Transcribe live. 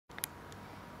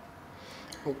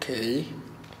Okay,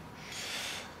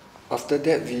 after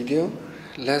that video,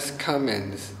 let's come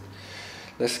and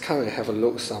have a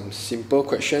look some simple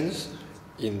questions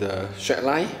in the straight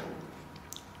line.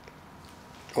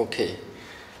 Okay,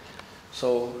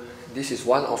 so this is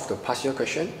one of the past year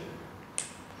question.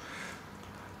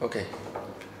 Okay,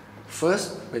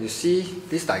 first when you see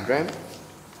this diagram,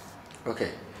 okay,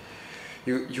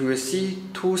 you will see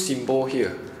two symbols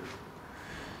here.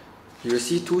 You will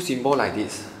see two symbols like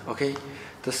this. Okay,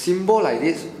 the symbol like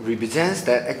this represents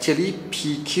that actually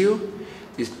PQ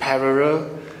is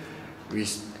parallel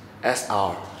with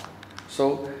SR.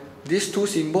 So these two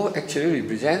symbols actually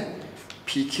represent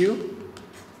PQ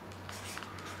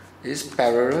is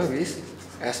parallel with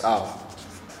SR.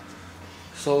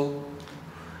 So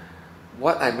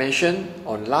what I mentioned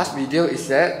on last video is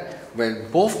that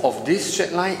when both of these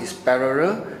straight line is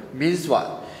parallel means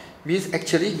what? Means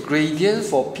actually gradient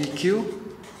for PQ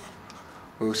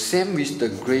will same with the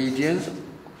gradient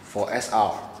for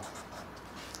SR.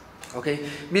 Okay,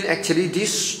 mean actually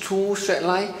these two straight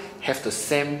line have the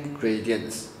same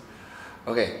gradients.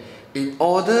 Okay, in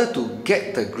order to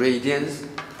get the gradients,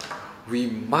 we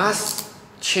must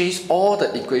change all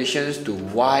the equations to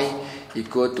y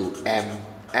equal to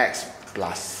mx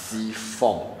plus c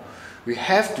form. We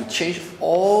have to change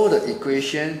all the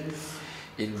equations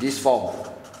in this form.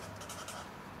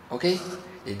 Okay,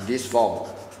 in this form.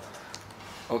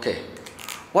 Okay,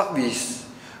 what we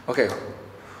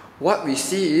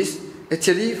see is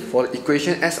actually for the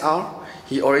equation SR,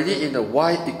 he already in the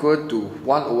y equal to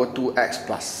 1/2x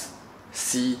plus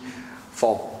c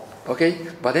form. Okay,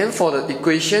 but then for the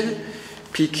equation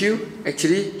PQ,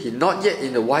 actually he not yet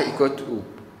in the y equal to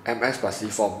mx plus c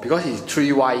form because he's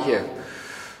 3y here.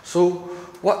 So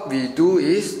what we do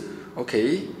is,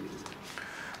 okay,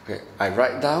 I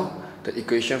write down the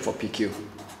equation for PQ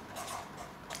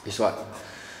is what?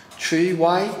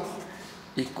 3y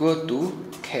equal to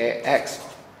kx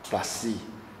plus c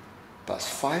plus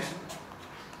 5.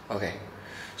 Okay,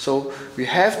 so we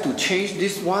have to change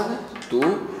this one to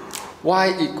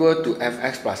y equal to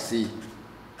mx plus c,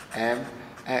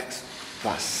 mx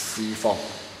plus c form.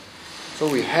 So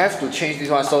we have to change this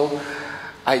one. So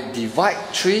I divide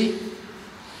 3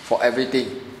 for everything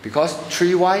because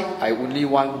 3y I only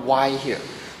want y here.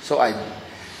 So I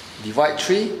divide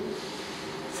 3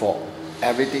 for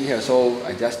everything here. So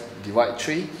I just divide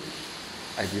 3,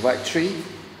 I divide 3,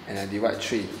 and I divide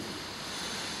 3.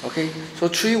 Okay, so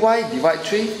 3y divide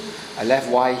 3, I left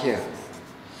y here.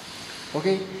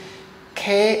 Okay,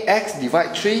 kx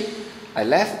divide 3, I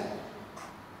left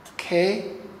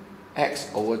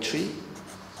kx over 3.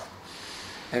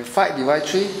 And 5 divide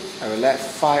 3, I will left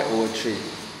 5 over 3.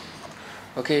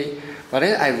 Okay, but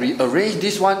then I rearrange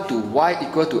this one to y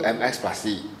equal to mx plus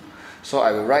c. So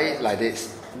I will write it like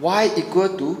this: y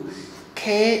equal to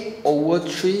k over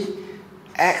 3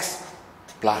 x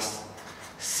plus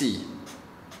c.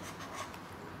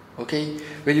 Okay,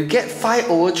 when you get 5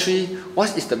 over 3,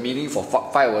 what is the meaning for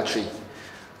 5 over 3?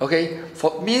 Okay,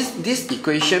 means this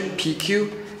equation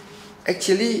PQ,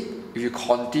 actually if you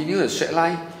continue the straight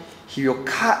line, he will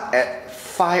cut at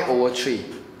 5 over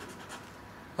 3.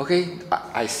 Okay,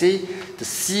 I say the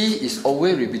C is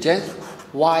always represent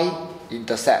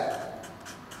y-intercept.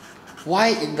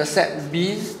 Y-intercept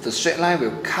means the straight line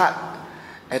will cut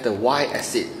at the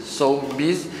y-axis. So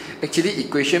means actually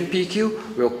equation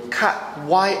PQ will cut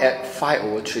y at 5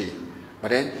 over 3.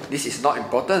 But then this is not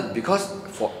important because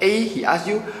for A he asks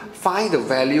you find the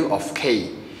value of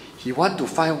k. He want to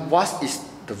find what is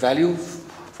the value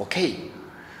for k.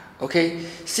 Okay,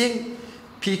 since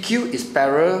PQ is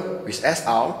parallel with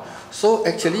SR, so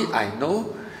actually I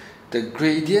know the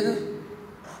gradient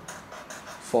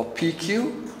for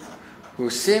PQ will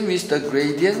same with the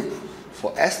gradient for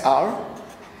SR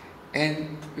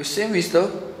and will same with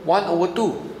the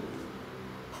 1/2.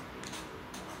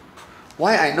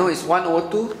 Why I know it's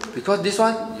 1/2? Because this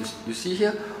one, you see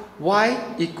here, y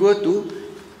equal to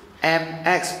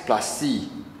mx plus c.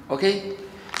 Okay,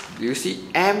 you see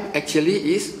m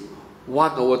actually is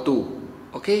 1/2.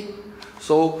 Okay,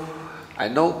 so I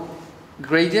know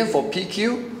gradient for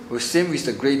PQ will same with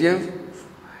the gradient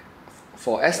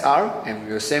for SR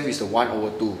and will same with the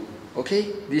 1/2.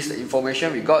 Okay, this is the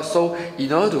information we got. So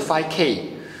in order to find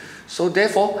k, so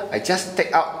therefore I just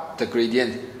take out the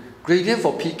gradient. Gradient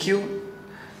for PQ,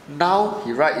 now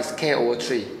he write is k over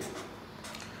 3.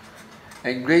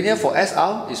 And gradient for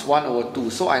SR is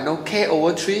 1/2. So I know k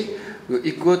over 3 will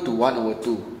equal to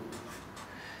 1/2.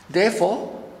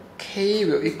 Therefore, k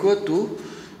will equal to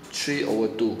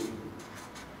 3/2.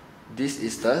 This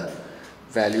is the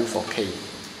value for k.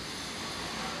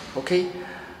 Okay,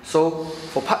 so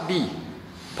for part B,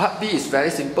 Part B is very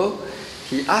simple.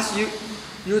 He asks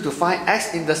you to find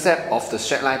x-intercept of the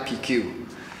straight line PQ.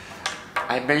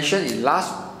 I mentioned in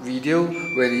last video,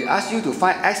 when he asks you to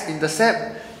find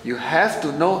x-intercept, you have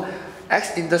to know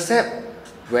x-intercept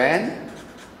when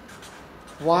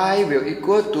y will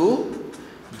equal to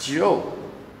 0.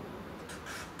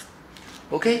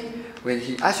 Okay, when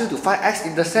he asks you to find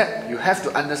x-intercept, you have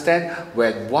to understand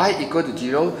when y equal to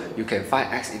 0, you can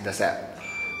find x-intercept.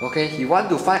 Okay, he wants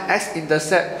to find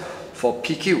x-intercept for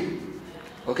PQ.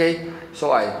 Okay,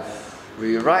 so I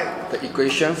rewrite the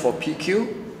equation for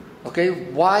PQ. Okay,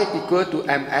 y equal to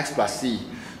mx plus c.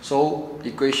 So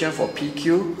equation for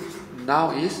PQ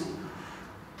now is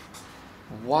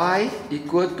y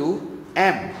equal to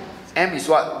m. M is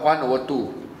what? 1 over 2.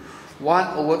 1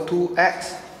 over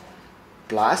 2x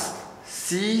plus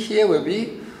c here will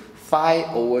be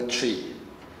 5 over 3.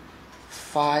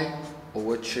 5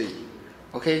 over 3.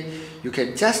 Okay, you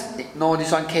can just ignore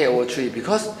this one k over 3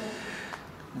 because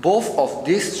both of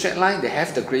this straight line, they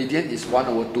have the gradient is 1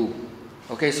 over 2.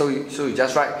 Okay, so you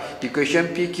just write equation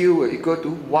PQ will equal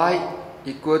to y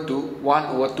equal to 1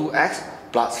 over 2x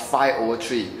plus 5 over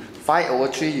 3. 5 over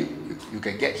 3 you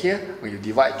can get here when you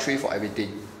divide 3 for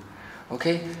everything.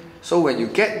 Okay, so when you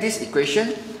get this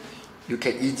equation, you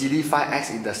can easily find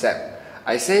x-intercept.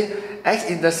 I say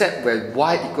x-intercept when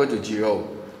y equal to 0.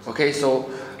 Okay, so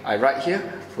I write here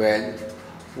when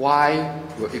y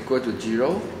will equal to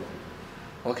 0.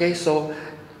 Okay, so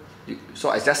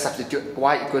I just substitute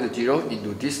y equal to 0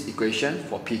 into this equation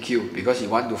for PQ because you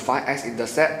want to find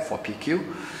x-intercept for PQ.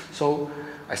 So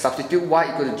I substitute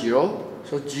y equal to 0.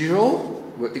 So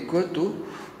 0 will equal to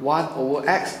 1 over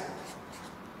x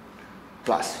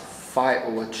plus 5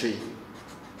 over 3.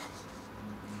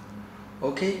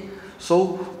 Okay,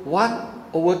 so 1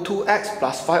 over 2x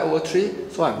plus 5 over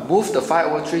 3. So I move the 5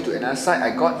 over 3 to another side.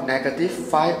 I got negative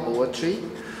 5 over 3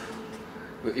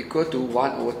 will equal to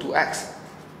 1 over 2x.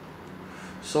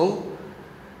 So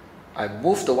I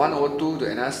move the 1 over 2 to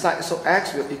another side. So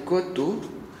x will equal to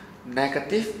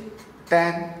negative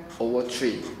 10 over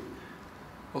 3.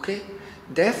 Okay,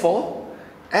 therefore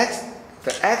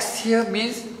the x here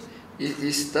means it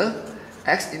is the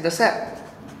x-intercept.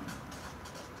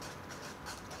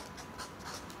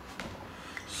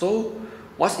 So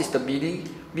what is the meaning?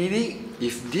 Meaning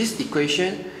if this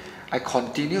equation I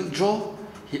continue draw,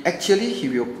 he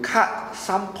will cut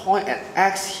some point at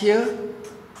x here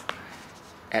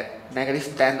at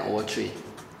negative 10 over 3.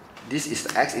 This is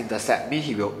the x-intercept.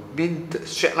 Mean the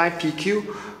straight line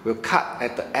PQ will cut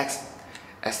at the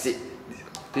x-axis.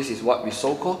 This is what we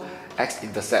so-called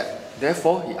x-intercept.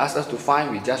 Therefore, he asks us to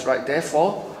find. We just write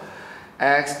therefore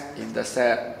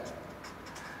x-intercept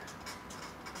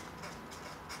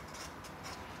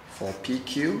for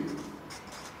PQ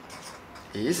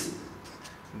is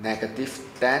negative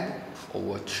 10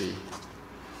 over 3.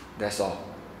 That's all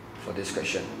for this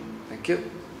question. Thank you.